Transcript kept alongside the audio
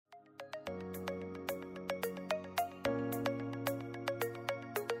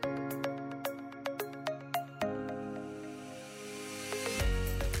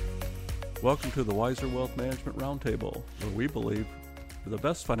Welcome to the Wiser Wealth Management Roundtable, where we believe the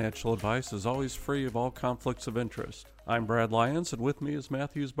best financial advice is always free of all conflicts of interest. I'm Brad Lyons, and with me is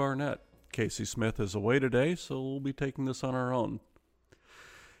Matthews Barnett. Casey Smith is away today, so we'll be taking this on our own.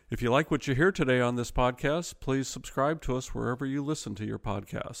 If you like what you hear today on this podcast, please subscribe to us wherever you listen to your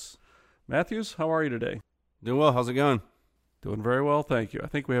podcasts. Matthews, how are you today? Doing well. How's it going? Doing very well, thank you. I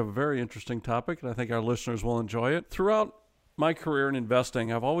think we have a very interesting topic, and I think our listeners will enjoy it. Throughout my career in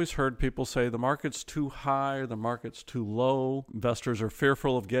investing, I've always heard people say the market's too high, the market's too low. Investors are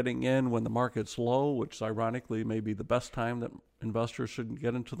fearful of getting in when the market's low, which ironically may be the best time that investors should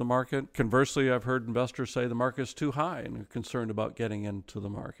get into the market. Conversely, I've heard investors say the market's too high and are concerned about getting into the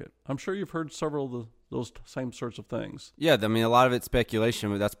market. I'm sure you've heard several of those same sorts of things. Yeah, I mean, a lot of it's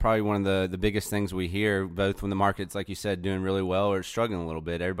speculation, but that's probably one of the biggest things we hear, both when the market's, like you said, doing really well or struggling a little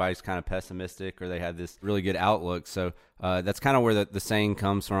bit. Everybody's kind of pessimistic or they have this really good outlook. So that's kind of where the saying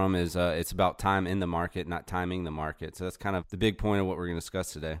comes from is it's about time in the market, not timing the market. So that's kind of the big point of what we're going to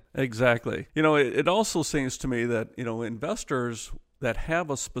discuss today. Exactly. It also seems to me that, investors that have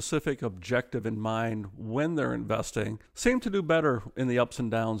a specific objective in mind when they're investing seem to do better in the ups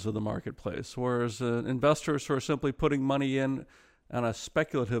and downs of the marketplace, whereas investors who are simply putting money in on a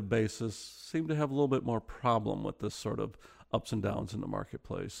speculative basis seem to have a little bit more problem with this sort of ups and downs in the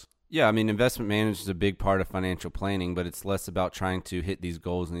marketplace. Yeah, I mean, investment management is a big part of financial planning, but it's less about trying to hit these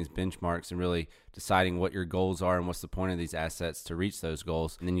goals and these benchmarks and really deciding what your goals are and what's the point of these assets to reach those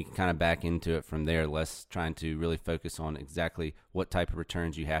goals. And then you can kind of back into it from there, less trying to really focus on exactly what type of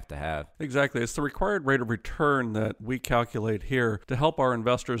returns you have to have. Exactly. It's the required rate of return that we calculate here to help our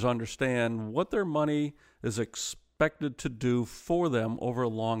investors understand what their money is expected to do for them over a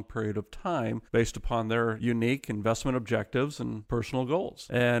long period of time based upon their unique investment objectives and personal goals.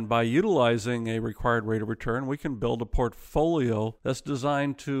 And by utilizing a required rate of return, we can build a portfolio that's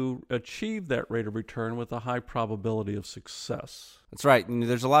designed to achieve that rate of return with a high probability of success. That's right.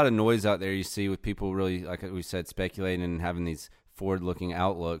 There's a lot of noise out there you see with people really, like we said, speculating and having these forward-looking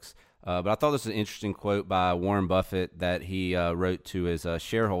outlooks. But I thought this was an interesting quote by Warren Buffett that he wrote to his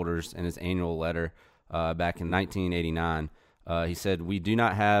shareholders in his annual letter back in 1989. He said, "We do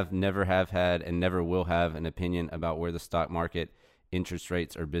not have, never have had, and never will have an opinion about where the stock market, interest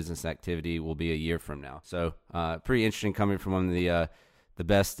rates, or business activity will be a year from now." So pretty interesting coming from one of the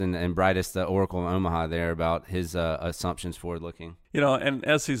best and brightest Oracle in Omaha there about his assumptions forward looking. And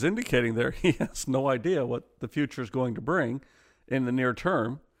as he's indicating there, he has no idea what the future is going to bring in the near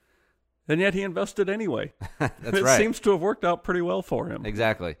term. And yet he invested anyway. That's right. It seems to have worked out pretty well for him.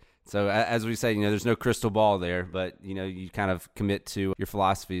 Exactly. So as we say, there's no crystal ball there, but, you kind of commit to your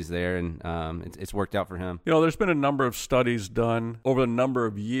philosophies there, and it's worked out for him. There's been a number of studies done over a number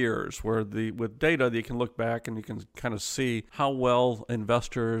of years where with data you can look back and you can kind of see how well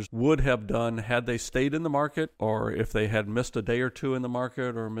investors would have done had they stayed in the market or if they had missed a day or two in the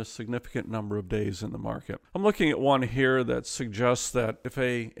market or missed a significant number of days in the market. I'm looking at one here that suggests that if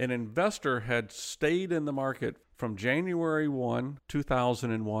an investor had stayed in the market from January 1,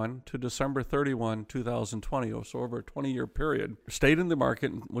 2001 to December 31, 2020, so over a 20-year period, stayed in the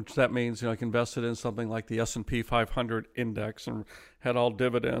market, which that means, invested in something like the S&P 500 index and had all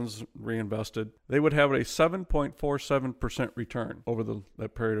dividends reinvested, they would have a 7.47% return over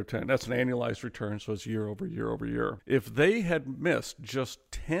that period of time. That's an annualized return, so it's year over year over year. If they had missed just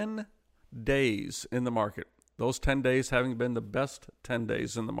 10 days in the market, those 10 days having been the best 10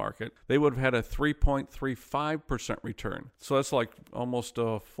 days in the market, they would have had a 3.35% return. So that's like almost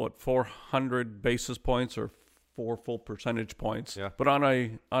 400 basis points or 4 full percentage points. Yeah. But on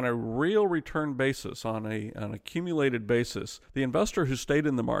a real return basis, on an accumulated basis, the investor who stayed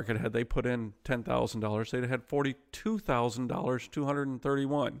in the market, had they put in $10,000, they'd had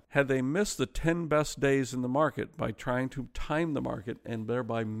 $42,231. Had they missed the 10 best days in the market by trying to time the market and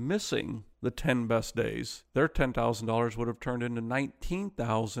thereby missing the 10 best days, their $10,000 would have turned into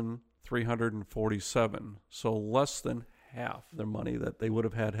 $19,347. So less than half their money that they would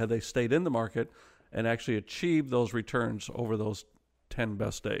have had they stayed in the market and actually achieved those returns over those 10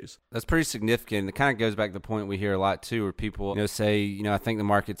 best days. That's pretty significant. It kind of goes back to the point we hear a lot too, where people say, I think the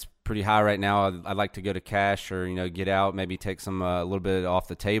market's pretty high right now. I'd like to go to cash or, get out, maybe take some a little bit off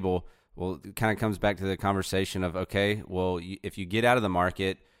the table. Well, it kind of comes back to the conversation of, okay, well, if you get out of the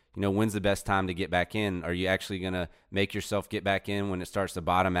market, when's the best time to get back in? Are you actually going to make yourself get back in when it starts to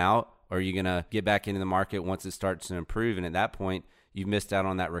bottom out? Or are you going to get back into the market once it starts to improve? And at that point, you've missed out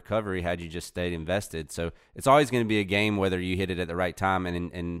on that recovery had you just stayed invested. So it's always going to be a game whether you hit it at the right time,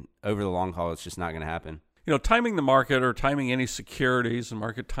 and over the long haul, it's just not going to happen. Timing the market or timing any securities and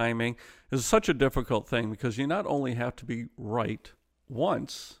market timing is such a difficult thing because you not only have to be right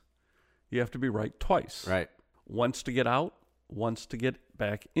once, you have to be right twice. Right. Once to get out, once to get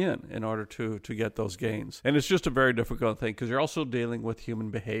back in order to get those gains. And it's just a very difficult thing because you're also dealing with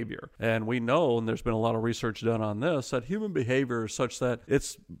human behavior. And we know, and there's been a lot of research done on this, that human behavior is such that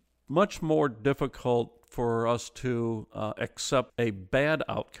it's much more difficult for us to accept a bad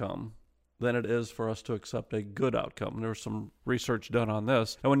outcome than it is for us to accept a good outcome. There's some research done on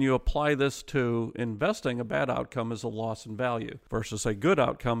this. And when you apply this to investing, a bad outcome is a loss in value versus a good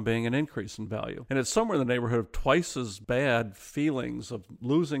outcome being an increase in value. And it's somewhere in the neighborhood of twice as bad feelings of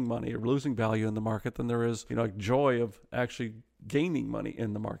losing money or losing value in the market than there is, joy of actually gaining money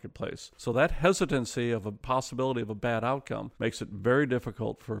in the marketplace. So that hesitancy of a possibility of a bad outcome makes it very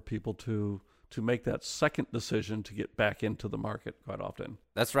difficult for people to make that second decision to get back into the market quite often.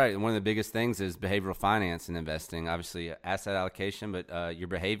 That's right. And one of the biggest things is behavioral finance in investing. Obviously, asset allocation, but your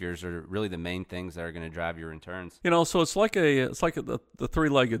behaviors are really the main things that are going to drive your returns. So it's like the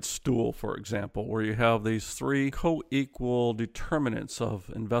three-legged stool, for example, where you have these three co-equal determinants of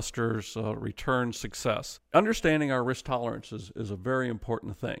investors' return success. Understanding our risk tolerance is a very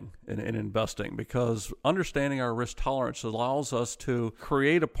important thing in investing, because understanding our risk tolerance allows us to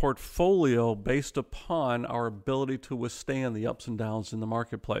create a portfolio based upon our ability to withstand the ups and downs in the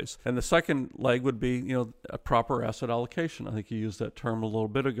marketplace. And the second leg would be, a proper asset allocation. I think you used that term a little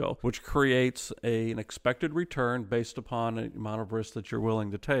bit ago, which creates an expected return based upon the amount of risk that you're willing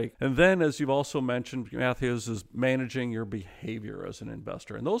to take. And then, as you've also mentioned, Matthews, is managing your behavior as an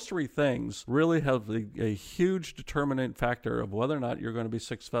investor. And those three things really have a huge determinant factor of whether or not you're going to be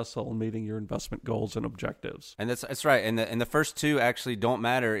successful in meeting your investment goals and objectives. And that's right. And the first two actually don't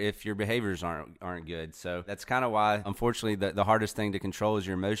matter if your behaviors aren't good. So that's kind of why, unfortunately, the hardest thing to control is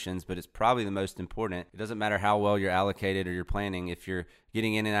your emotions, but it's probably the most important. It doesn't matter how well you're allocated or you're planning. If you're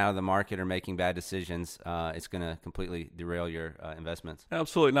getting in and out of the market or making bad decisions, it's going to completely derail your investments.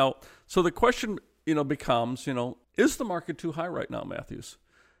 Absolutely. Now, so the question, becomes, is the market too high right now, Matthews?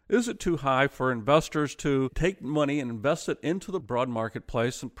 Is it too high for investors to take money and invest it into the broad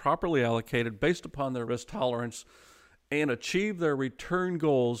marketplace and properly allocate it based upon their risk tolerance and achieve their return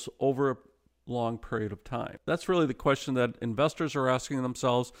goals over a long period of time? That's really the question that investors are asking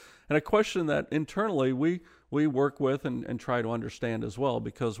themselves, and a question that internally we work with and try to understand as well,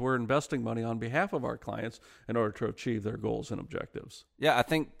 because we're investing money on behalf of our clients in order to achieve their goals and objectives. Yeah, I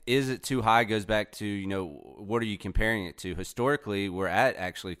think is it too high goes back to, what are you comparing it to? Historically, we're at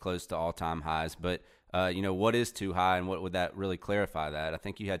actually close to all-time highs, but, what is too high, and what would that really clarify that? I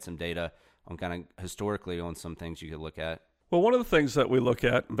think you had some data on kind of historically on some things you could look at. Well, one of the things that we look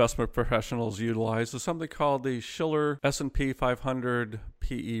at, investment professionals utilize, is something called the Shiller S&P 500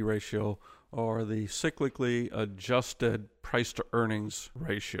 PE ratio, or the cyclically adjusted price-to-earnings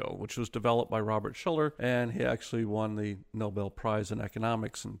ratio, which was developed by Robert Shiller, and he actually won the Nobel Prize in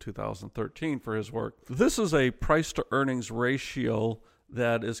Economics in 2013 for his work. This is a price-to-earnings ratio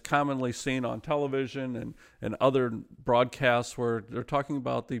that is commonly seen on television and other broadcasts, where they're talking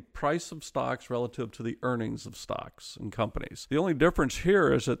about the price of stocks relative to the earnings of stocks and companies. The only difference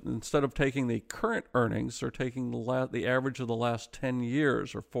here is that instead of taking the current earnings, they're taking the average of the last 10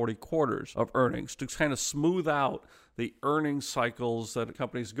 years or 40 quarters of earnings to kind of smooth out the earnings cycles that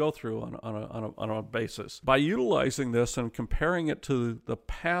companies go through on a basis. By utilizing this and comparing it to the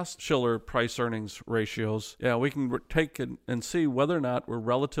past Shiller price earnings ratios, we can take and see whether or not we're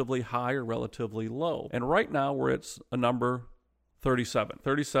relatively high or relatively low. And right now we're at a number 37.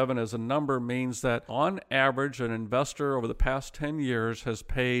 37 as a number means that on average an investor over the past 10 years has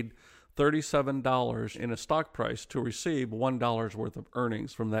paid $37 in a stock price to receive $1 worth of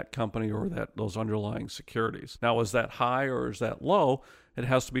earnings from that company or those underlying securities. Now, is that high or is that low? It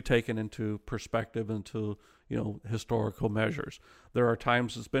has to be taken into perspective, into historical measures. There are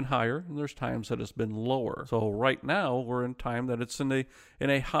times it's been higher, and there's times that it's been lower. So right now we're in time that it's in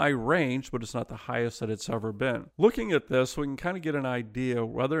a high range, but it's not the highest that it's ever been. Looking at this, we can kind of get an idea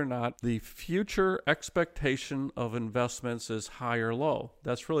whether or not the future expectation of investments is high or low.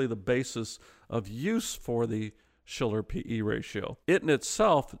 That's really the basis of use for the Shiller PE ratio. It in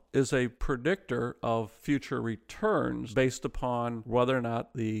itself is a predictor of future returns based upon whether or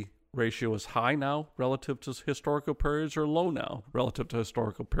not the ratio is high now relative to historical periods or low now relative to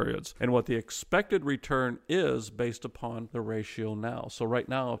historical periods, and what the expected return is based upon the ratio now. So right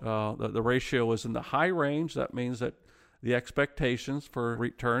now, the ratio is in the high range. That means that the expectations for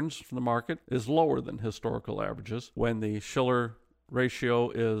returns from the market is lower than historical averages. When the Shiller ratio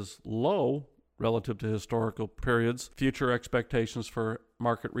is low relative to historical periods, future expectations for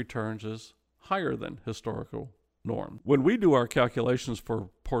market returns is higher than historical norm. When we do our calculations for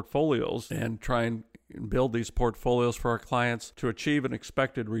portfolios and try and build these portfolios for our clients to achieve an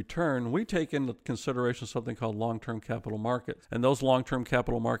expected return, we take into consideration something called long-term capital markets. And those long-term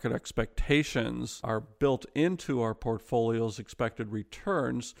capital market expectations are built into our portfolio's expected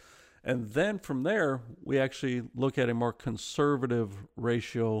returns. And then from there, we actually look at a more conservative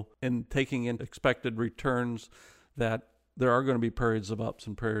ratio in taking in expected returns that there are going to be periods of ups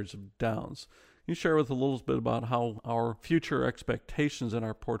and periods of downs. Can you share with us a little bit about how our future expectations in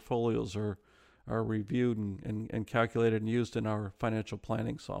our portfolios are reviewed and calculated and used in our financial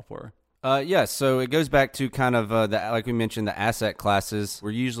planning software? Yes, so it goes back to kind of, like we mentioned, the asset classes. We're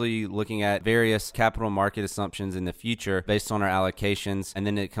usually looking at various capital market assumptions in the future based on our allocations, and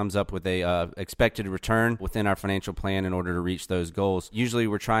then it comes up with a expected return within our financial plan in order to reach those goals. Usually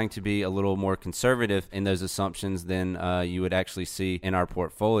we're trying to be a little more conservative in those assumptions than you would actually see in our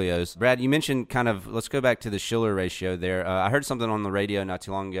portfolios. Brad, you mentioned kind of, let's go back to the Shiller ratio there. I heard something on the radio not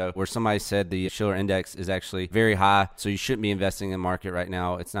too long ago where somebody said the Shiller index is actually very high, so you shouldn't be investing in the market right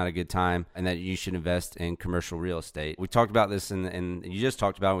now. It's not a good time. And that you should invest in commercial real estate. We talked about this and you just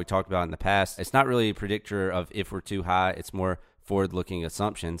talked about it, we talked about it in the past. It's not really a predictor of if we're too high. It's more forward-looking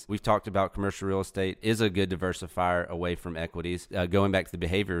assumptions. We've talked about commercial real estate is a good diversifier away from equities. Going back to the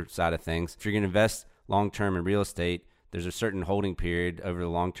behavior side of things, if you're going to invest long-term in real estate, there's a certain holding period over the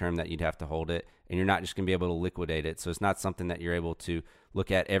long term that you'd have to hold it, and you're not just going to be able to liquidate it. So it's not something that you're able to look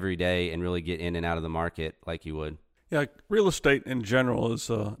at every day and really get in and out of the market like you would. Yeah, real estate in general is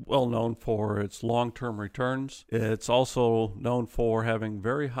well known for its long-term returns. It's also known for having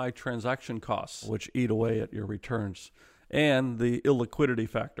very high transaction costs, which eat away at your returns, and the illiquidity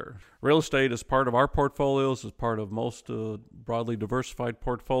factor. Real estate is part of our portfolios, is part of most broadly diversified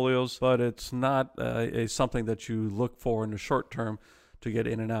portfolios, but it's not something that you look for in the short term to get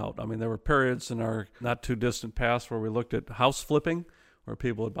in and out. I mean, there were periods in our not too distant past where we looked at house flipping, where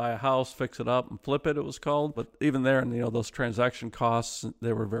people would buy a house, fix it up, and flip it, it was called. But even there, those transaction costs,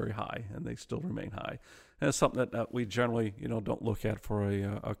 they were very high, and they still remain high. And it's something that we generally, don't look at for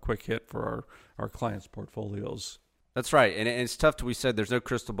a quick hit for our clients' portfolios. That's right. And it's tough we said there's no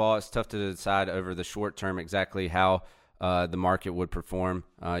crystal ball. It's tough to decide over the short term exactly how the market would perform.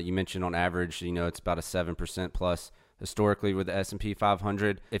 You mentioned on average, it's about a 7% plus historically with the S&P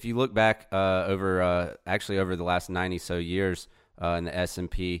 500. If you look back over the last 90 so years, in the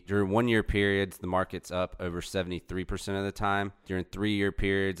S&P. During 1 year periods, the market's up over 73% of the time. During 3 year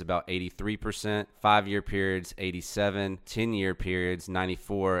periods, about 83%. 5 year periods, 87%. 10 year periods,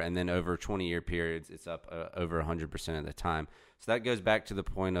 94%. And then over 20 year periods, it's up over 100% of the time. So that goes back to the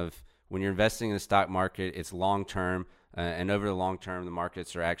point of when you're investing in the stock market, it's long term. And over the long term, the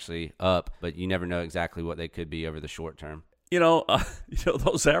markets are actually up, but you never know exactly what they could be over the short term.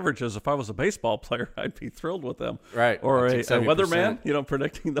 Those averages, if I was a baseball player, I'd be thrilled with them. Right. Or a weatherman,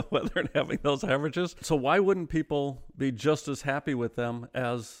 predicting the weather and having those averages. So why wouldn't people be just as happy with them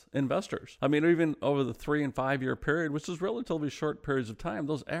as investors? I mean, even over the 3 and 5 year period, which is relatively short periods of time,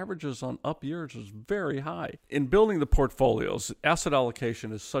 those averages on up years is very high. In building the portfolios, asset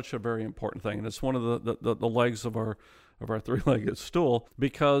allocation is such a very important thing. And it's one of the legs of our three-legged stool,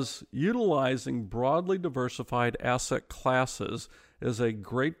 because utilizing broadly diversified asset classes is a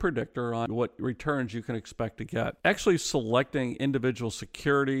great predictor on what returns you can expect to get. Actually selecting individual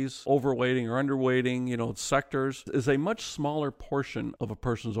securities, overweighting or underweighting, sectors is a much smaller portion of a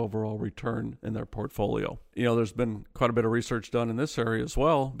person's overall return in their portfolio. There's been quite a bit of research done in this area as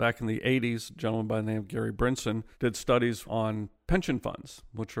well. Back in the 80s, a gentleman by the name of Gary Brinson did studies on pension funds,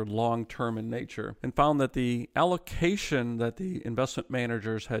 which are long-term in nature, and found that the allocation that the investment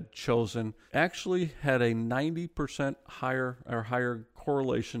managers had chosen actually had a 90% higher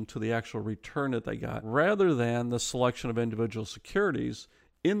correlation to the actual return that they got, rather than the selection of individual securities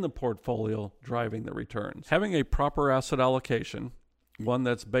in the portfolio driving the returns. Having a proper asset allocation, one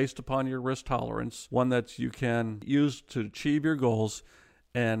that's based upon your risk tolerance, one that you can use to achieve your goals,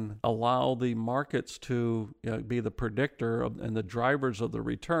 and allow the markets to be the predictor and the drivers of the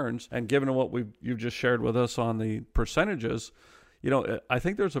returns. And given what you've just shared with us on the percentages, I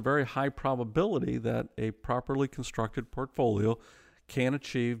think there's a very high probability that a properly constructed portfolio can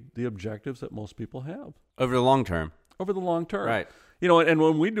achieve the objectives that most people have. Over the long term. Right. And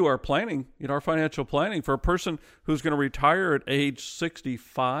when we do our planning, our financial planning for a person who's going to retire at age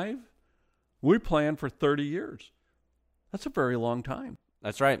 65, we plan for 30 years. That's a very long time.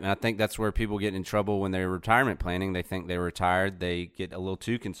 That's right. And I think that's where people get in trouble when they're retirement planning. They think they're retired. They get a little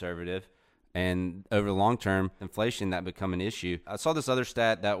too conservative. And over the long term, inflation, that become an issue. I saw this other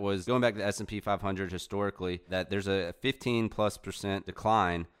stat that was going back to the S&P 500 historically, that there's a 15+%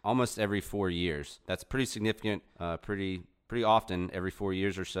 decline almost every 4 years. That's pretty significant, pretty pretty often every 4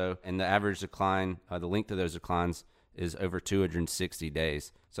 years or so. And the average decline, the length of those declines is over 260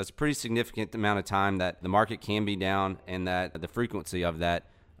 days. So it's a pretty significant amount of time that the market can be down and that the frequency of that.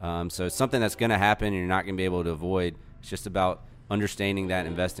 So it's something that's going to happen and you're not going to be able to avoid. It's just about understanding that and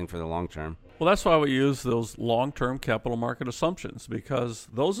investing for the long term. Well, that's why we use those long-term capital market assumptions, because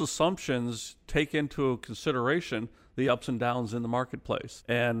those assumptions take into consideration the ups and downs in the marketplace.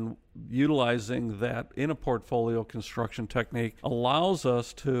 And utilizing that in a portfolio construction technique allows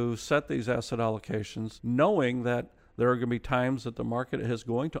us to set these asset allocations knowing that there are going to be times that the market is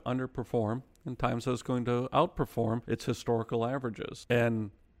going to underperform and times that it's going to outperform its historical averages. And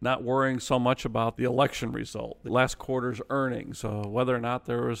not worrying so much about the election result, the last quarter's earnings, whether or not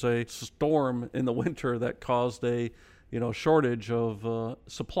there was a storm in the winter that caused a shortage of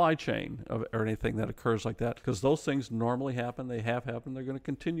supply chain or anything that occurs like that, because those things normally happen. They have happened. They're going to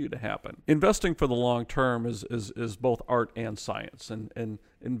continue to happen. Investing for the long term is both art and science, and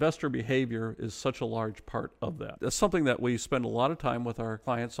investor behavior is such a large part of that. That's something that we spend a lot of time with our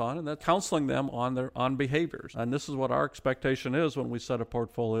clients on, and that's counseling them on behaviors. And this is what our expectation is when we set a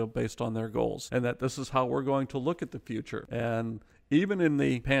portfolio based on their goals, and that this is how we're going to look at the future. And even in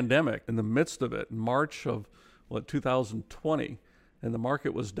the pandemic, in the midst of it, in March of 2020, and the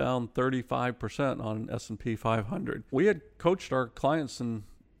market was down 35% on S&P 500. We had coached our clients and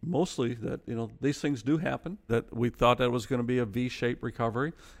mostly that, these things do happen, that we thought that it was going to be a V-shaped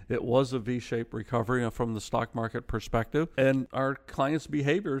recovery. It was a V-shaped recovery from the stock market perspective. And our clients'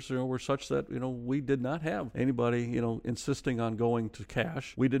 behaviors, were such that, we did not have anybody, insisting on going to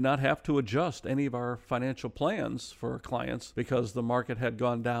cash. We did not have to adjust any of our financial plans for our clients because the market had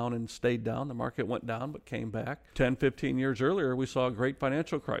gone down and stayed down. The market went down but came back. 10, 15 years earlier, we saw a great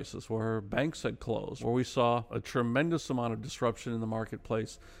financial crisis where banks had closed, where we saw a tremendous amount of disruption in the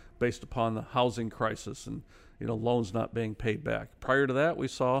marketplace based upon the housing crisis and loans not being paid back. Prior to that, we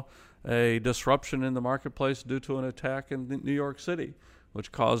saw a disruption in the marketplace due to an attack in New York City,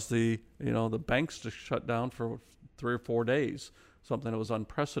 which caused the banks to shut down for 3 or 4 days, something that was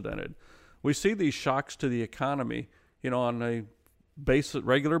unprecedented. We see these shocks to the economy, on a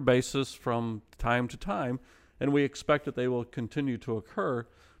regular basis from time to time, and we expect that they will continue to occur,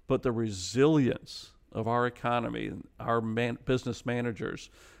 but the resilience of our economy, our business managers,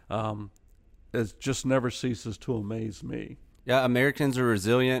 it just never ceases to amaze me. Yeah, Americans are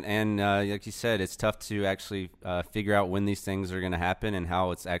resilient, and like you said, it's tough to actually figure out when these things are going to happen and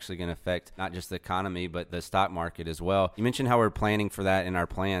how it's actually going to affect not just the economy, but the stock market as well. You mentioned how we're planning for that in our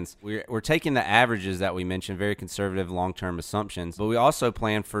plans. We're taking the averages that we mentioned, very conservative long-term assumptions, but we also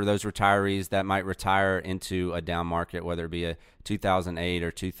plan for those retirees that might retire into a down market, whether it be a 2008 or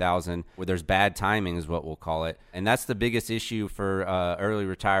 2000, where there's bad timing is what we'll call it. And that's the biggest issue for early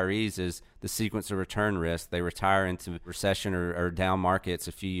retirees is the sequence of return risk. They retire into recession or down markets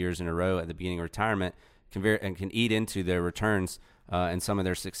a few years in a row at the beginning of retirement and can eat into their returns and some of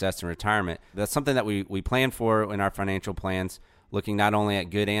their success in retirement. That's something that we plan for in our financial plans, looking not only at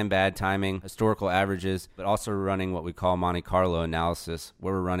good and bad timing, historical averages, but also running what we call Monte Carlo analysis,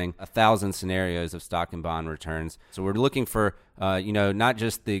 where we're running 1,000 scenarios of stock and bond returns. So we're looking for, not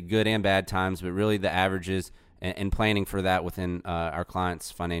just the good and bad times, but really the averages and planning for that within our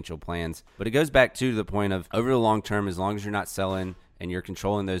clients' financial plans. But it goes back to the point of over the long term, as long as you're not selling and you're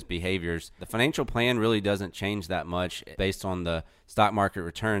controlling those behaviors, the financial plan really doesn't change that much based on the stock market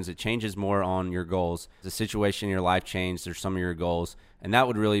returns. It changes more on your goals. The situation in your life changed, there's some of your goals, and that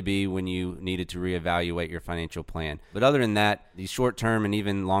would really be when you needed to reevaluate your financial plan. But other than that, these short-term and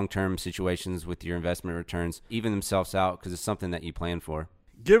even long-term situations with your investment returns even themselves out because it's something that you plan for.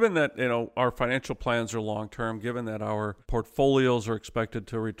 Given that our financial plans are long-term, given that our portfolios are expected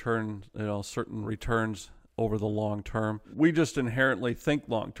to return certain returns over the long term, we just inherently think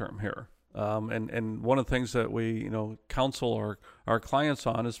long term here. And one of the things that we counsel our clients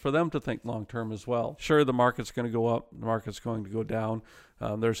on is for them to think long term as well. Sure, the market's going to go up, the market's going to go down.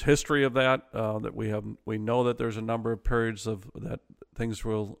 There's history of that that we know that there's a number of periods of that things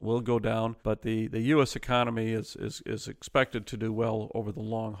will go down, but the U.S. economy is expected to do well over the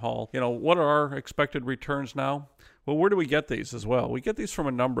long haul. What are our expected returns now? Well, where do we get these as well? We get these from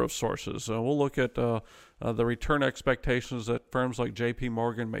a number of sources. We'll look at the return expectations that firms like J.P.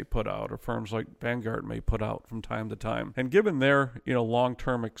 Morgan may put out or firms like Vanguard may put out from time to time. And given their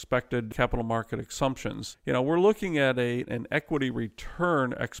long-term expected capital market assumptions, we're looking at an equity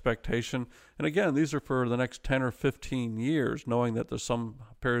return expectation. And again, these are for the next 10 or 15 years, knowing that there's some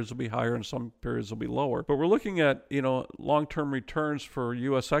periods will be higher and some periods will be lower. But we're looking at, long-term returns for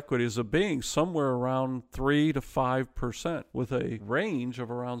U.S. equities of being somewhere around 3 to 5% with a range of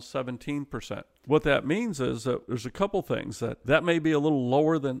around 17%. What that means is that there's a couple things that may be a little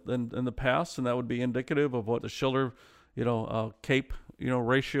lower than in the past, and that would be indicative of what the Shiller, CAPE,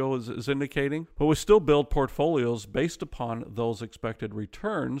 ratio is indicating. But we still build portfolios based upon those expected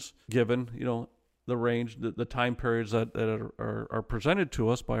returns, given, the range, the time periods that are presented to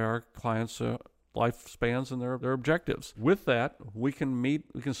us by our clients' lifespans and their objectives. With that, we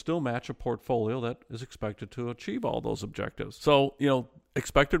can still match a portfolio that is expected to achieve all those objectives. So,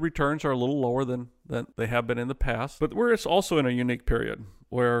 expected returns are a little lower than they have been in the past, but we're also in a unique period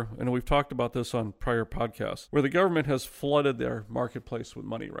where, and we've talked about this on prior podcasts, where the government has flooded their marketplace with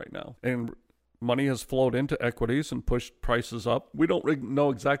money right now. And money has flowed into equities and pushed prices up. We don't know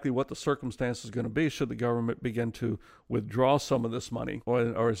exactly what the circumstance is going to be should the government begin to withdraw some of this money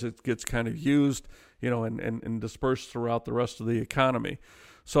or as it gets kind of used, and dispersed throughout the rest of the economy.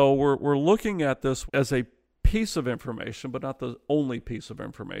 So we're looking at this as a piece of information, but not the only piece of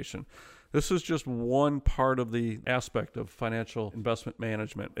information. This is just one part of the aspect of financial investment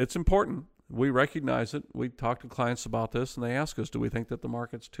management. It's important. We recognize it. We talk to clients about this, and they ask us, do we think that the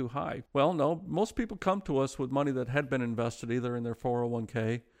market's too high? Well, no. Most people come to us with money that had been invested either in their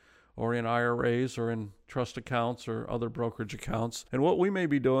 401k or in IRAs or in trust accounts or other brokerage accounts. And what we may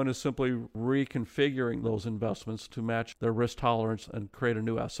be doing is simply reconfiguring those investments to match their risk tolerance and create a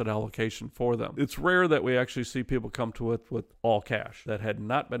new asset allocation for them. It's rare that we actually see people come to it with all cash that had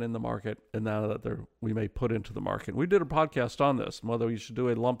not been in the market and now that we may put into the market. We did a podcast on this, whether you should do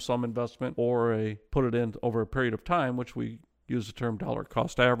a lump sum investment or put it in over a period of time, which we use the term dollar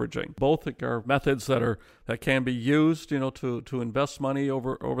cost averaging. Both are methods that can be used, to invest money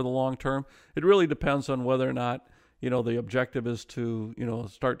over the long term. It really depends on whether or not, the objective is to,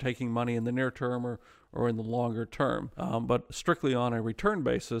 start taking money in the near term or in the longer term. But strictly on a return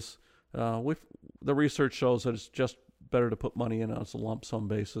basis, the research shows that it's just better to put money in as a lump sum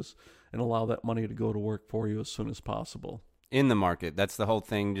basis and allow that money to go to work for you as soon as possible. In the market. That's the whole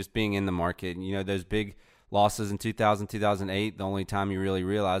thing, just being in the market. Those big losses in 2000, 2008, the only time you really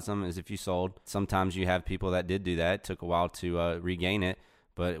realize them is if you sold. Sometimes you have people that did do that. It took a while to regain it,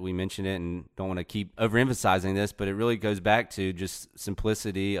 but we mentioned it and don't want to keep overemphasizing this, but it really goes back to just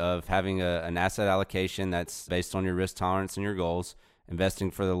simplicity of having an asset allocation that's based on your risk tolerance and your goals,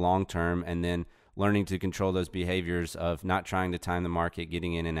 investing for the long term, and then learning to control those behaviors of not trying to time the market,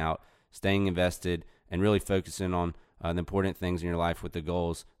 getting in and out, staying invested, and really focusing on the important things in your life with the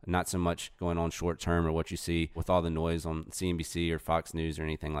goals, not so much going on short term or what you see with all the noise on CNBC or Fox News or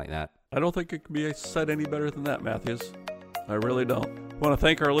anything like that. I don't think it can be said any better than that, Matthews. I really don't. I want to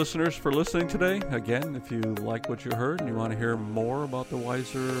thank our listeners for listening today. Again, if you like what you heard and you want to hear more about the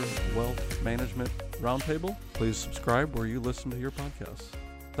Wiser Wealth Management Roundtable, please subscribe where you listen to your podcasts.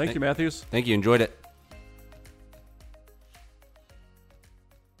 Thank you, Matthews. Thank you. Enjoyed it.